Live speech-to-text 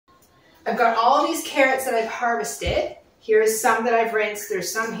I've got all these carrots that I've harvested. Here's some that I've rinsed.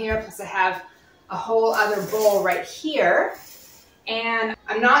 There's some here, plus I have a whole other bowl right here. And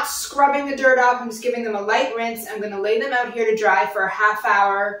I'm not scrubbing the dirt off. I'm just giving them a light rinse. I'm going to lay them out here to dry for a half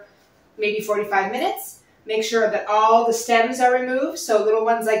hour, maybe 45 minutes. Make sure that all the stems are removed. So little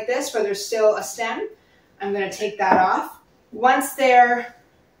ones like this where there's still a stem, I'm going to take that off. Once they're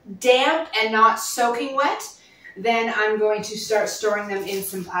damp and not soaking wet, then I'm going to start storing them in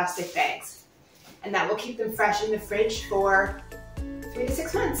some plastic bags. And that will keep them fresh in the fridge for 3 to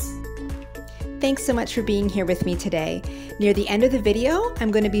 6 months. Thanks so much for being here with me today. Near the end of the video,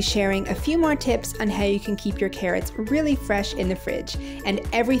 I'm going to be sharing a few more tips on how you can keep your carrots really fresh in the fridge. And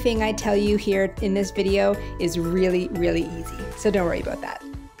everything I tell you here in this video is really, really easy. So don't worry about that.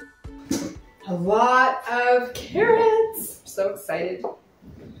 A lot of carrots. I'm so excited.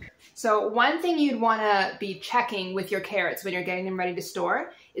 So one thing you'd want to be checking with your carrots when you're getting them ready to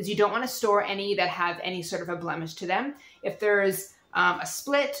store is you don't want to store any that have any sort of a blemish to them. If there's a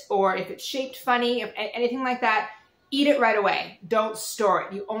split or if it's shaped funny, if anything like that, eat it right away. Don't store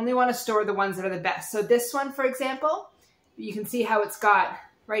it. You only want to store the ones that are the best. So this one, for example, you can see how it's got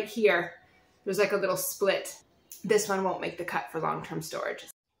right here. There's like a little split. This one won't make the cut for long-term storage.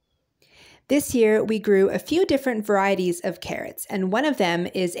 This year, we grew a few different varieties of carrots, and one of them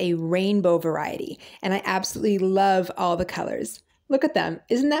is a rainbow variety, and I absolutely love all the colors. Look at them.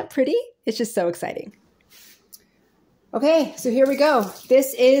 Isn't that pretty? It's just so exciting. Okay, so here we go.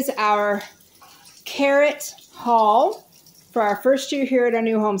 This is our carrot haul for our first year here at our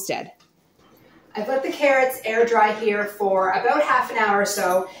new homestead. I've let the carrots air dry here for about half an hour or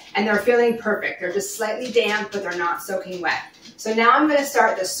so, and they're feeling perfect. They're just slightly damp, but they're not soaking wet. So now I'm going to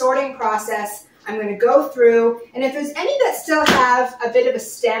start the sorting process. I'm going to go through, and if there's any that still have a bit of a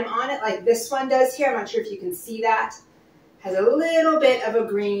stem on it, like this one does here, I'm not sure if you can see that, has a little bit of a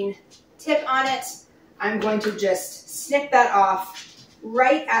green tip on it, I'm going to just snip that off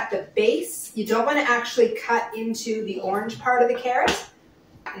right at the base. You don't want to actually cut into the orange part of the carrot,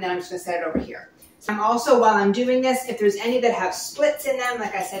 and then I'm just going to set it over here. So I'm also, while I'm doing this, if there's any that have splits in them,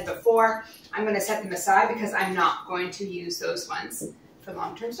 like I said before, I'm going to set them aside because I'm not going to use those ones for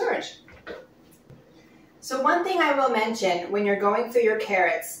long-term storage. So one thing I will mention when you're going through your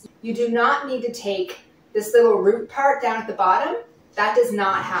carrots, you do not need to take this little root part down at the bottom. That does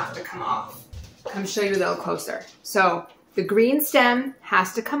not have to come off. Come show you a little closer. So the green stem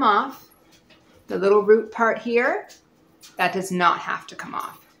has to come off. The little root part here, that does not have to come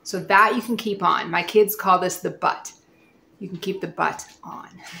off. So that you can keep on. My kids call this the butt. You can keep the butt on.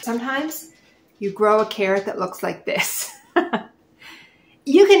 Sometimes you grow a carrot that looks like this.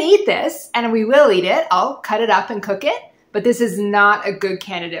 You can eat this, and we will eat it. I'll cut it up and cook it, but this is not a good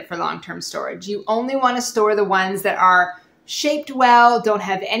candidate for long-term storage. You only want to store the ones that are shaped well, don't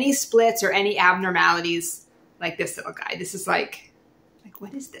have any splits or any abnormalities like this little guy. This is like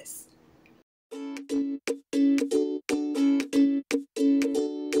what is this?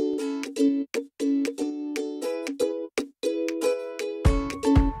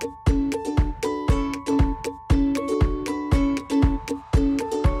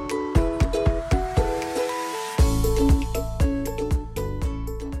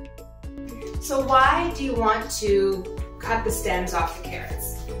 So why do you want to cut the stems off the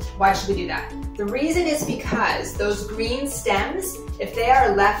carrots? Why should we do that? The reason is because those green stems, if they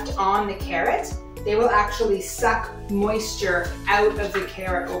are left on the carrot, they will actually suck moisture out of the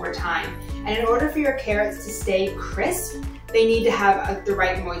carrot over time. And in order for your carrots to stay crisp, they need to have the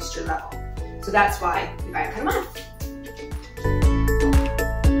right moisture level. So that's why we gotta cut them off.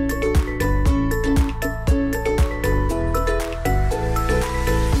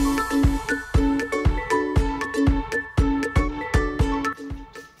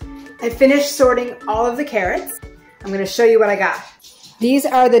 I finished sorting all of the carrots. I'm going to show you what I got. These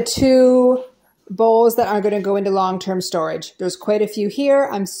are the 2 bowls that are going to go into long-term storage. There's quite a few here.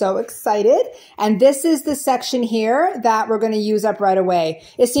 I'm so excited. And this is the section here that we're going to use up right away.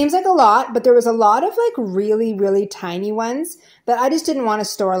 It seems like a lot, but there was a lot of like really, really tiny ones that I just didn't want to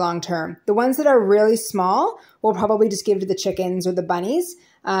store long-term. The ones that are really small, we'll probably just give to the chickens or the bunnies.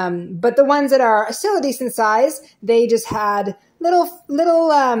 But the ones that are still a decent size, they just had little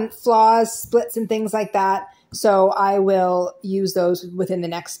flaws, splits, and things like that. So I will use those within the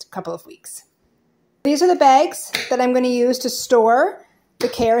next couple of weeks. These are the bags that I'm going to use to store the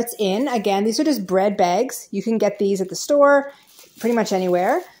carrots in. Again, these are just bread bags. You can get these at the store, pretty much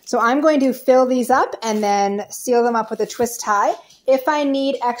anywhere. So I'm going to fill these up and then seal them up with a twist tie. If I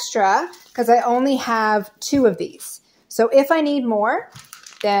need extra, because I only have 2 of these. So if I need more,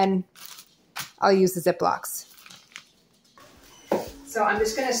 then I'll use the Ziplocs. So I'm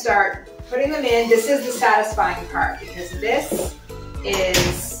just gonna start putting them in. This is the satisfying part because this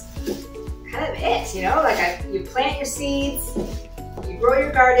is kind of it, you know? Like you plant your seeds, you grow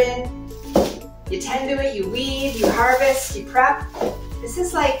your garden, you tend to it, you weed, you harvest, you prep. This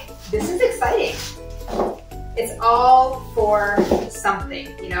is exciting. It's all for something,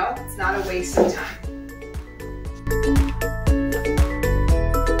 you know? It's not a waste of time.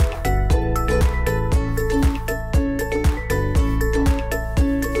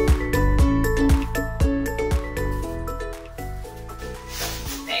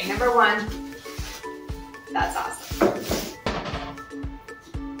 Okay, number one, that's awesome.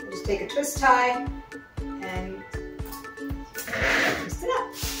 Just take a twist tie and twist it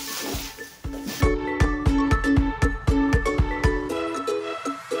up.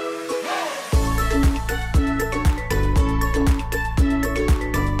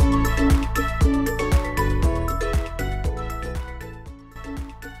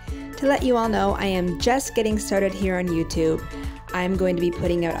 To let you all know, I am just getting started here on YouTube. I'm going to be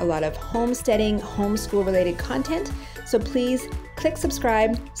putting out a lot of homesteading, homeschool related content, so please click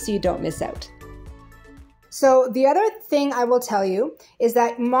subscribe so you don't miss out. So the other thing I will tell you is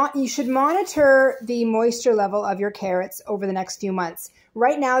that you should monitor the moisture level of your carrots over the next few months.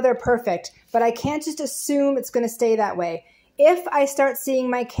 Right now they're perfect, but I can't just assume it's going to stay that way. If I start seeing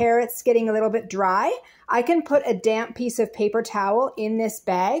my carrots getting a little bit dry, I can put a damp piece of paper towel in this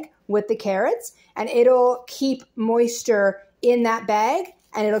bag with the carrots, and it'll keep moisture in that bag,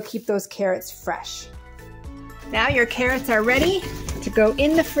 and it'll keep those carrots fresh. Now your carrots are ready to go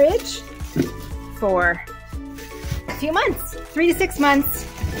in the fridge for a few months, 3 to 6 months.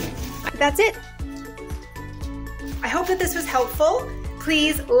 That's it. I hope that this was helpful.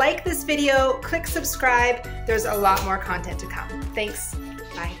 Please like this video, click subscribe. There's a lot more content to come. Thanks.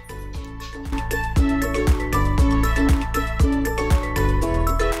 Bye.